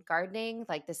in gardening,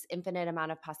 like this infinite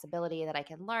amount of possibility that I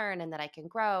can learn and that I can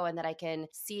grow and that I can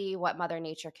see what Mother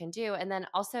Nature can do. And then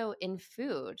also in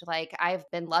food, like I've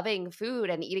been loving food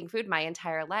and eating food my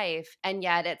entire life. And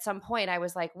yet at some point I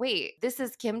was like, wait, this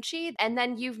is kimchi? And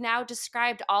then you've now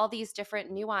described all these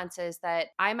different nuances that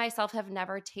I myself have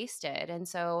never tasted. And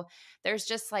so there's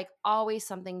just like always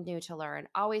something new to learn,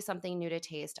 always something new to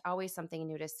taste, always something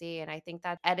new to see. And I think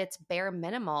that at its bare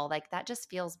minimal, like that just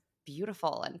feels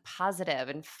beautiful and positive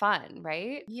and fun,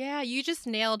 right? Yeah, you just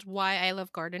nailed why I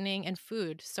love gardening and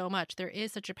food so much. There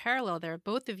is such a parallel there.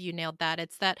 Both of you nailed that.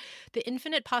 It's that the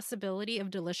infinite possibility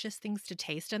of delicious things to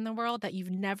taste in the world that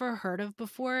you've never heard of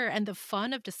before, and the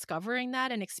fun of discovering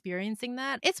that and experiencing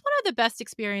that. It's one of the best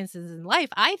experiences in life,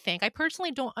 I think. I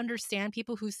personally don't understand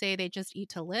people who say they just eat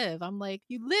to live. I'm like,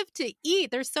 you live to eat.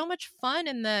 There's so much fun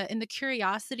in the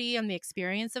curiosity and the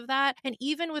experience of that. And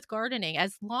even with gardening,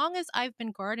 as long as I've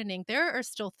been gardening, there are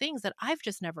still things that I've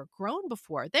just never grown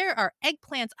before. There are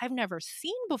eggplants I've never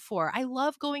seen before. I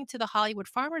love going to the Hollywood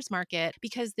Farmers Market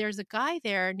because there's a guy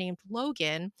there named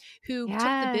Logan who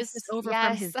took the business Yes. over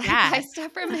from Yes. his I buy dad.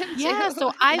 stuff from him Yeah, too.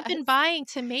 so I've Yes. been buying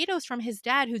tomatoes from his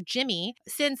dad, who's Jimmy,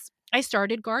 since I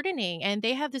started gardening. And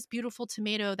they have this beautiful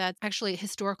tomato that's actually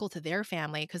historical to their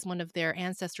family because one of their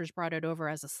ancestors brought it over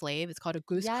as a slave. It's called a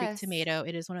Goose Creek Yes. tomato.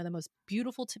 It is one of the most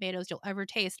beautiful tomatoes you'll ever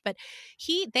taste. But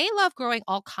they love growing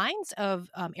all kinds of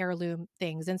heirloom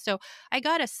things. And so I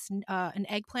got an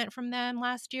eggplant from them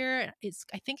last year.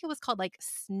 I think it was called like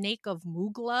Snake of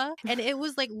Mugla, and it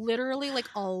was like literally like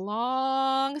a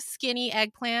long, skinny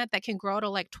eggplant that can grow to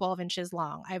like 12 inches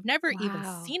long. I've never even Wow.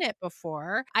 seen it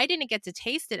before. I didn't get to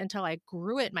taste it until I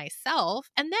grew it myself.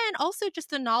 And then also just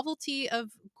the novelty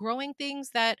of growing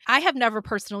things that I have never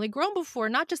personally grown before,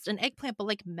 not just an eggplant, but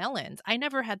like melons. I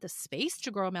never had the space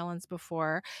to grow melons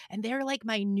before. And they're like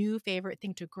my new favorite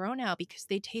thing to grow now because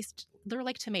they're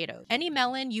like tomatoes. Any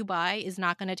melon you buy is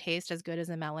not going to taste as good as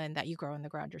a melon that you grow in the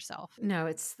ground yourself. No,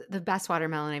 it's the best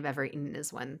watermelon I've ever eaten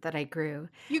is one that I grew.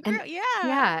 You And grew, yeah.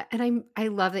 yeah, and I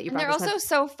love that you And brought they're this up. also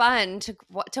so fun to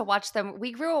watch them.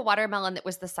 We grew a watermelon that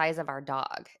was the size of our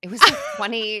dog. It It was like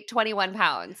 20, 21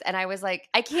 pounds. And I was like,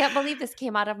 I can't believe this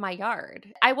came out of my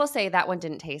yard. I will say that one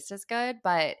didn't taste as good,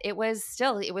 but it was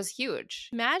huge.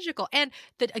 Magical. And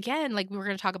that again, like we were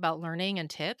going to talk about learning and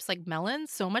tips, like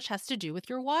melons, so much has to do with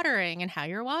your watering and how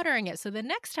you're watering it. So the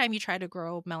next time you try to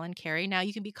grow melon carry, now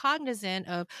you can be cognizant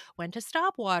of when to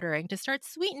stop watering, to start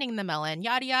sweetening the melon,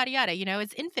 yada, yada, yada. You know,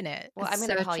 it's infinite. Well, I'm It's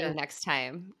going to call such you a next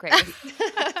time, Grace.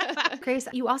 Grace,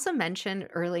 you also mentioned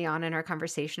early on in our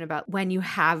conversation about when you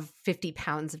have 50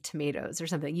 pounds of tomatoes or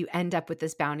something, you end up with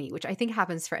this bounty, which I think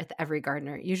happens for every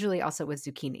gardener, usually also with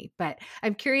zucchini. But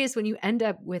I'm curious, when you end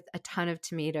up with a ton of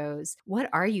tomatoes, what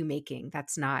are you making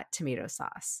that's not tomato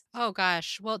sauce? Oh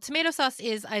gosh. Well, tomato sauce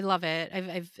is, I love it.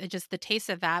 I've just the taste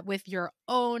of that with your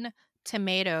own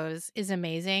tomatoes is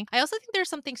amazing. I also think there's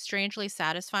something strangely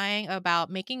satisfying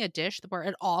about making a dish where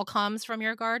it all comes from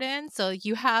your garden. So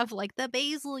you have like the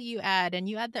basil you add and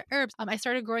you add the herbs. I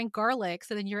started growing garlic.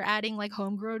 So then you're adding like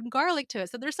homegrown garlic to it.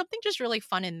 So there's something just really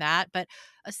fun in that. But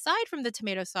aside from the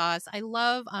tomato sauce, I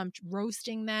love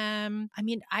roasting them. I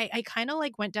mean, I kind of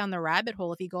like went down the rabbit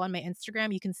hole. If you go on my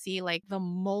Instagram, you can see like the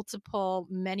multiple,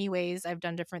 many ways I've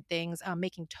done different things,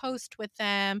 making toast with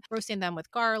them, roasting them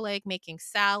with garlic, making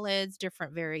salads,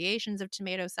 different variations of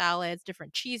tomato salads,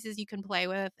 different cheeses you can play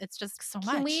with. It's just so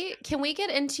much. Can we get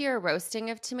into your roasting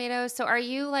of tomatoes? So are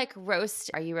you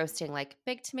roasting like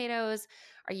big tomatoes?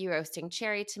 Are you roasting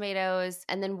cherry tomatoes?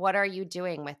 And then what are you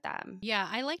doing with them? Yeah,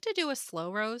 I like to do a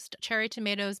slow roast. Cherry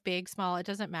tomatoes, big, small, it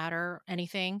doesn't matter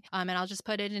anything. And I'll just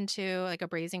put it into like a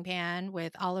braising pan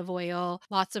with olive oil,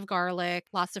 lots of garlic,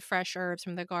 lots of fresh herbs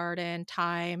from the garden,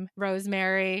 thyme,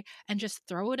 rosemary, and just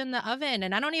throw it in the oven.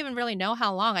 And I don't even really know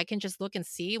how long. I can just look and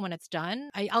see when it's done.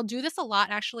 I'll do this a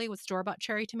lot actually with store-bought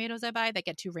cherry tomatoes I buy that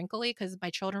get too wrinkly because my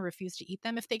children refuse to eat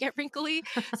them if they get wrinkly.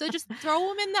 So just throw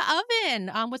them in the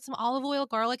oven with some olive oil,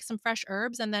 garlic, some fresh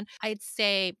herbs, and then I'd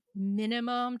say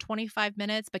minimum 25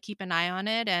 minutes, but keep an eye on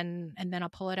it and then I'll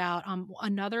pull it out.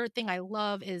 Another thing I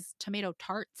love is tomato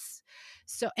tarts.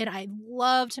 And I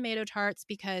love tomato tarts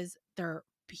because they're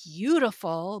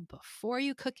beautiful before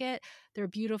you cook it. They're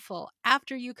beautiful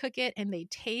after you cook it, and they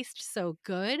taste so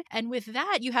good. And with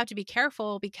that, you have to be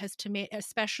careful because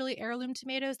especially heirloom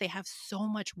tomatoes, they have so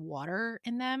much water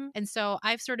in them. And so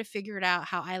I've sort of figured out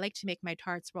how I like to make my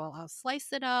tarts. Well, I'll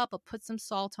slice it up, I'll put some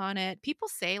salt on it. People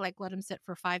say like let them sit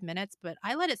for 5 minutes, but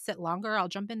I let it sit longer. I'll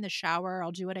jump in the shower,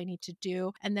 I'll do what I need to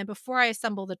do. And then before I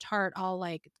assemble the tart, I'll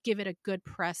like give it a good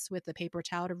press with the paper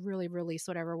towel to really release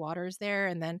whatever water is there.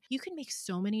 And then you can make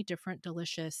so many different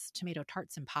delicious tomato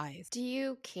tarts and pies. Do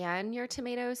you can your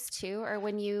tomatoes too? Or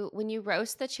when you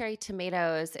roast the cherry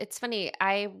tomatoes, it's funny.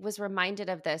 I was reminded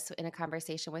of this in a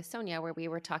conversation with Sonia where we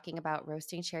were talking about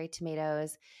roasting cherry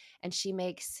tomatoes, and she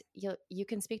makes you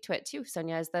can speak to it too.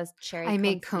 Sonia is the cherry I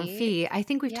make confit. confit. I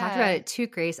think we've talked about Yeah. it too,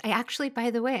 Grace. I actually, by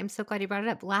the way, I'm so glad you brought it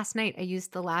up. Last night, I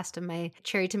used the last of my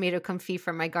cherry tomato confit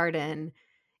from my garden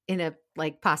in a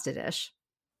like pasta dish.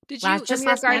 Did you Just can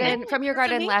last night. it? From your That's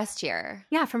garden amazing. last year.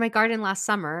 Yeah, from my garden last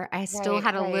summer. I still Right,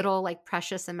 had a right. little like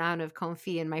precious amount of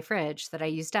confit in my fridge that I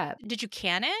used up. Did you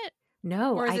can it?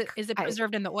 No, Or is it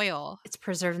preserved in the oil? it's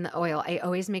preserved in the oil. I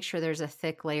always make sure there's a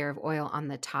thick layer of oil on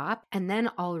the top, and then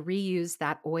I'll reuse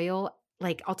that oil.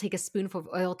 Like I'll take a spoonful of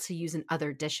oil to use in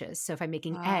other dishes. So if I'm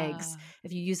making eggs, Ah.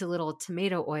 if you use a little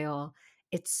tomato oil,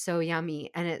 it's so yummy.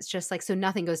 And it's just like, so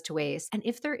nothing goes to waste. And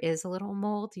if there is a little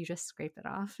mold, you just scrape it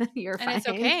off. You're And it's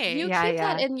fine. okay. Yeah,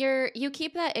 yeah. You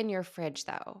keep that in your fridge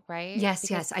though, right? Yes,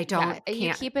 Because yes. I yeah, don't, you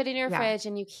can't. keep it in your Yeah. fridge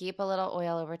and you keep a little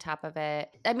oil over top of it.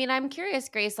 I mean, I'm curious,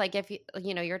 Grace, like if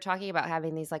you're talking about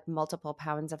having these like multiple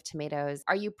pounds of tomatoes,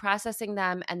 are you processing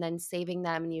them and then saving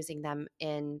them and using them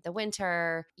in the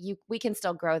winter? We can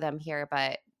still grow them here,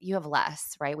 but you have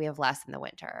less, right? We have less in the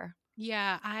winter.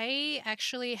 Yeah, I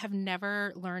actually have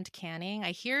never learned canning.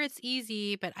 I hear it's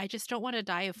easy, but I just don't want to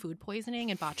die of food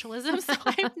poisoning and botulism. So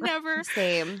I've never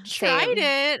Same, tried same.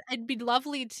 it. It'd be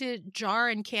lovely to jar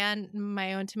and can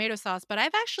my own tomato sauce, but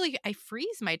I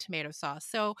freeze my tomato sauce.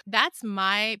 So that's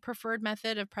my preferred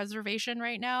method of preservation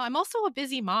right now. I'm also a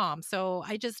busy mom. So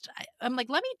I'm like,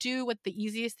 let me do what the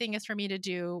easiest thing is for me to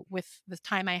do with the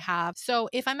time I have. So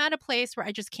if I'm at a place where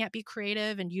I just can't be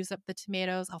creative and use up the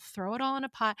tomatoes, I'll throw it all in a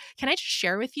pot. Can I just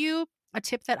share with you a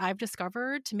tip that I've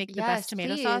discovered to make the best Yes,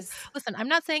 tomato sauce? please. Listen, I'm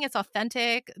not saying it's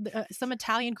authentic. Some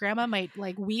Italian grandma might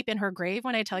like weep in her grave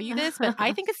when I tell you this, but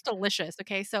I think it's delicious.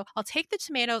 Okay. So I'll take the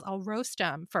tomatoes, I'll roast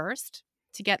them first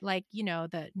to get like,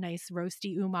 the nice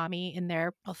roasty umami in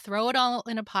there. I'll throw it all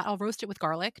in a pot. I'll roast it with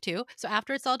garlic too. So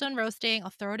after it's all done roasting, I'll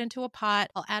throw it into a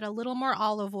pot. I'll add a little more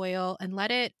olive oil and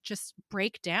let it just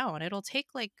break down. It'll take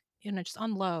like just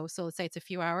on low. So let's say it's a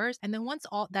few hours. And then once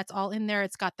all that's all in there,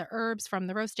 it's got the herbs from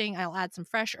the roasting. I'll add some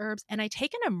fresh herbs and I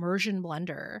take an immersion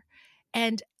blender.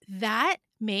 And that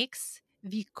makes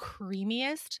the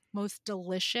creamiest, most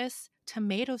delicious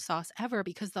tomato sauce ever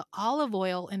because the olive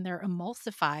oil in there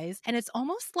emulsifies and it's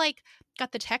almost like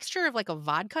got the texture of like a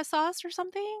vodka sauce or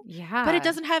something, but it Yeah.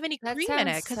 doesn't have any That cream in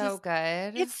sounds it because so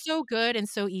good. it's so good and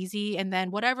so easy. And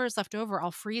then whatever is left over,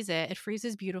 I'll freeze it. It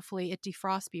freezes beautifully. It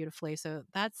defrosts beautifully. So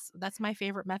that's my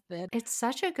favorite method. It's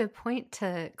such a good point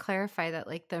to clarify that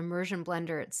like the immersion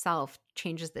blender itself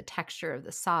changes the texture of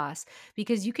the sauce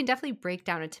because you can definitely break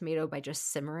down a tomato by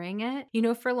just simmering it,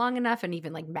 for long enough and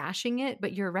even like mashing it.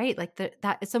 But you're right, like that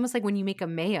it's almost like when you make a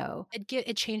mayo.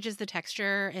 It changes the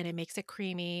texture and it makes it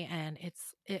creamy and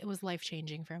it was life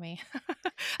changing for me.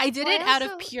 I did Well, it I out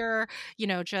of also pure,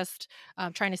 just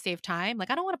trying to save time. Like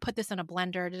I don't want to put this in a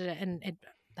blender, and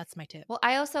that's my tip. Well,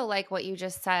 I also like what you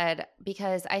just said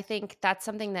because I think that's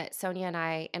something that Sonia and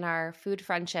I, in our food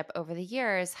friendship over the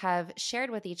years, have shared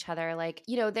with each other. Like,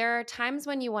 there are times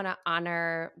when you want to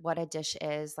honor what a dish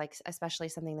is, like, especially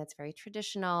something that's very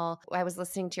traditional. I was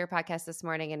listening to your podcast this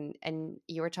morning and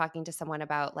you were talking to someone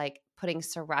about like putting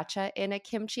sriracha in a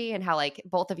kimchi and how like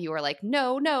both of you were like,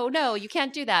 no, no, no, you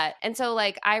can't do that. And so,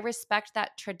 like, I respect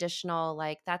that traditional,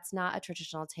 like, that's not a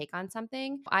traditional take on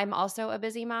something. I'm also a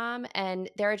busy mom, and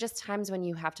there are just times when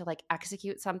you have to like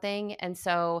execute something. And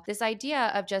so, this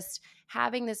idea of just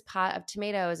having this pot of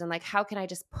tomatoes and like, how can I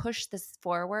just push this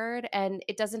forward? And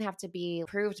it doesn't have to be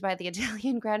approved by the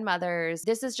Italian grandmothers.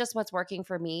 This is just what's working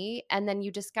for me. And then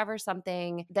you discover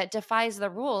something that defies the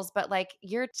rules, but like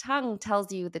your tongue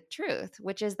tells you the truth,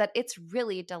 which is that it's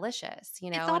really delicious,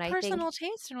 It's all And I think, personal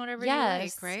taste and whatever you like,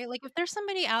 yes, right? Like if there's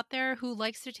somebody out there who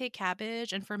likes to take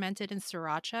cabbage and ferment it in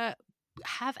sriracha,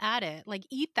 have at it. Like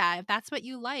eat that. If that's what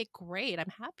you like, great.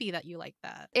 I'm happy that you like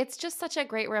that. it's just such a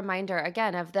great reminder,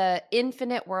 again, of the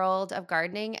infinite world of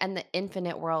gardening and the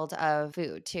infinite world of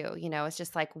food, too. It's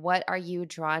just like, what are you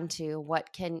drawn to? What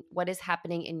is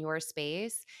happening in your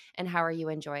space and how are you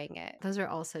enjoying it? Those are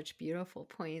all such beautiful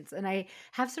points. And I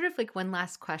have sort of like one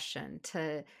last question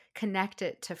to connect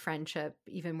it to friendship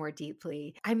even more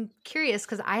deeply. I'm curious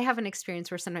because I have an experience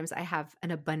where sometimes I have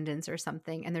an abundance or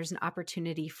something and there's an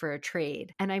opportunity for a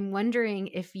trade. And I'm wondering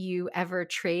if you ever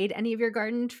trade any of your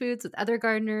garden foods with other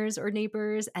gardeners or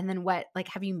neighbors, and then what like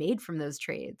have you made from those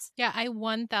trades? Yeah, I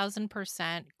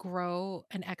 1000% grow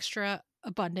an extra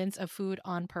abundance of food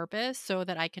on purpose so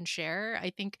that I can share.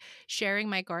 I think sharing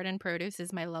my garden produce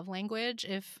is my love language.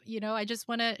 If, I just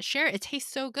want to share it. It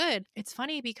tastes so good. It's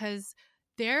funny because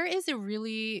there is a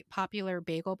really popular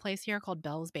bagel place here called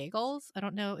Bell's Bagels. I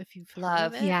don't know if you've heard of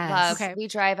Love, it. love. Yes. Okay. We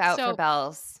drive out for So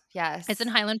Bells. it's in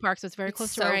Yes. Highland Park, so it's very It's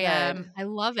close to where so I am. good. I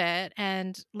love it.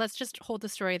 And let's just hold the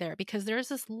story there because there's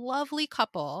this lovely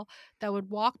couple that would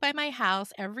walk by my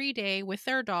house every day with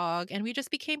their dog. And we just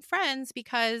became friends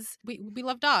because we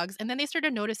love dogs. And then they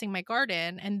started noticing my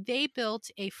garden and they built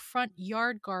a front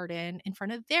yard garden in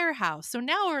front of their house. So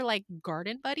now we're like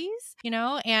garden buddies,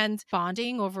 and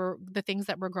bonding over the things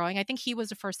that we're growing. I think he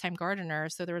was a first time gardener.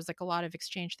 So there was like a lot of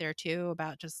exchange there too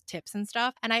about just tips and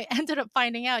stuff. And I ended up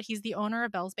finding out he's the owner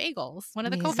of Bell's Bagels, one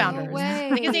of the No Amazing. co-founders. I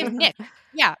think his name's way. Nick.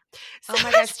 Yeah. So Oh my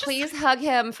it's gosh, just please hug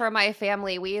him for my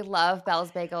family. We love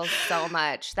Bell's Bagels so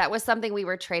much. That was something we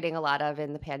were trading a lot of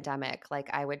in the pandemic. Like,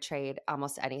 I would trade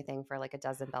almost anything for like a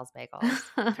dozen Bell's Bagels.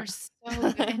 they're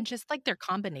so good. And just like their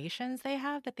combinations they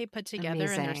have that they put together in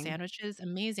their Amazing. sandwiches,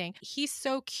 amazing. He's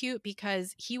so cute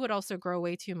because he would also grow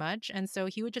way too much. And so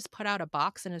he would just put out a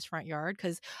box in his front yard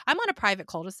because I'm on a private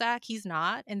cul-de-sac. He's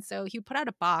not. And so he would put out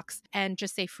a box and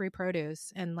just say free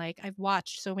produce. And like I've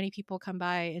watched so many people come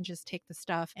by and just take the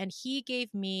stuff. And he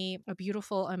gave me a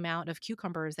beautiful amount of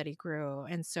cucumbers that he grew.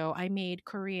 And so I made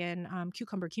Korean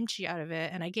cucumber kimchi out of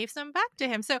it and I gave some back to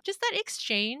him. So just that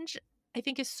exchange I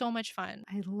think is so much fun.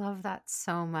 I love that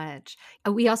so much.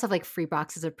 We also have like free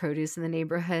boxes of produce in the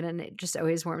neighborhood, and it just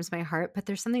always warms my heart. But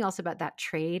there's something else about that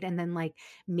trade and then like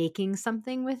making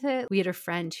something with it. We had a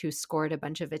friend who scored a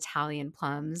bunch of Italian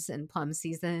plums in plum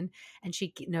season, and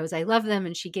she knows I love them,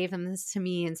 and she gave them this to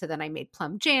me. And so then I made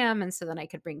plum jam, and so then I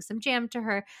could bring some jam to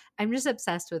her. I'm just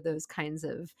obsessed with those kinds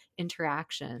of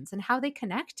interactions and how they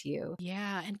connect you.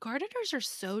 Yeah, and gardeners are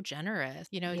so generous,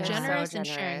 Yeah. They're so generous in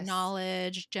sharing generous.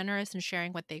 knowledge, generous in and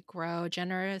sharing what they grow,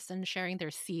 generous and sharing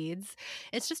their seeds.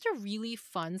 It's just a really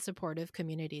fun, supportive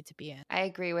community to be in. I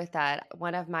agree with that.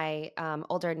 One of my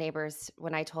older neighbors,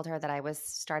 when I told her that I was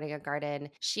starting a garden,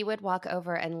 she would walk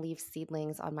over and leave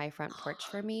seedlings on my front porch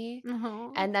for me.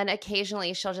 Oh. And then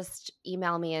occasionally she'll just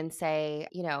email me and say,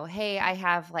 hey, I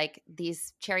have like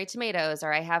these cherry tomatoes,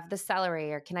 or I have the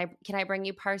celery, or can I bring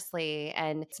you parsley?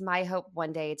 And it's my hope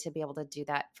one day to be able to do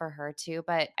that for her too.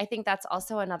 But I think that's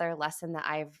also another lesson that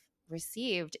I've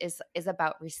received is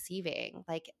about receiving,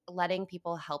 like letting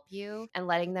people help you and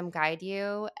letting them guide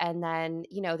you, and then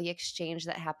the exchange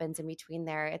that happens in between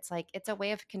there, it's like it's a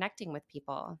way of connecting with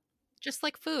people. Just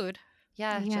like food.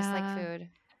 Yeah, just like Yeah. food.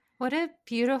 What a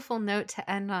beautiful note to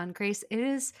end on, Grace. It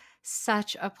is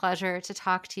such a pleasure to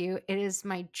talk to you. It is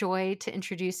my joy to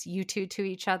introduce you two to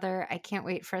each other. I can't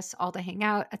wait for us all to hang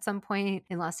out at some point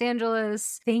in Los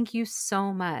Angeles. Thank you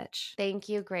so much. Thank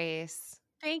you, Grace.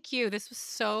 Thank you. This was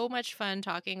so much fun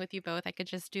talking with you both. I could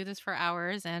just do this for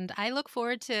hours, and I look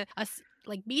forward to us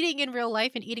like meeting in real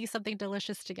life and eating something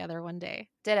delicious together one day.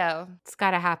 Ditto. It's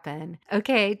got to happen.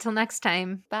 Okay, till next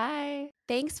time. Bye.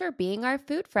 Thanks for being our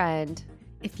food friend.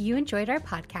 If you enjoyed our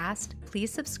podcast,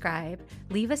 please subscribe,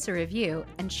 leave us a review,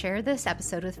 and share this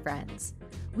episode with friends.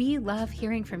 We love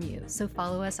hearing from you, so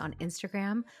follow us on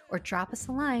Instagram or drop us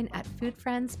a line at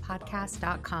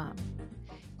foodfriendspodcast.com.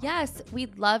 Yes,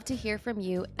 we'd love to hear from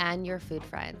you and your food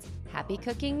friends. Happy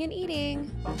cooking and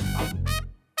eating.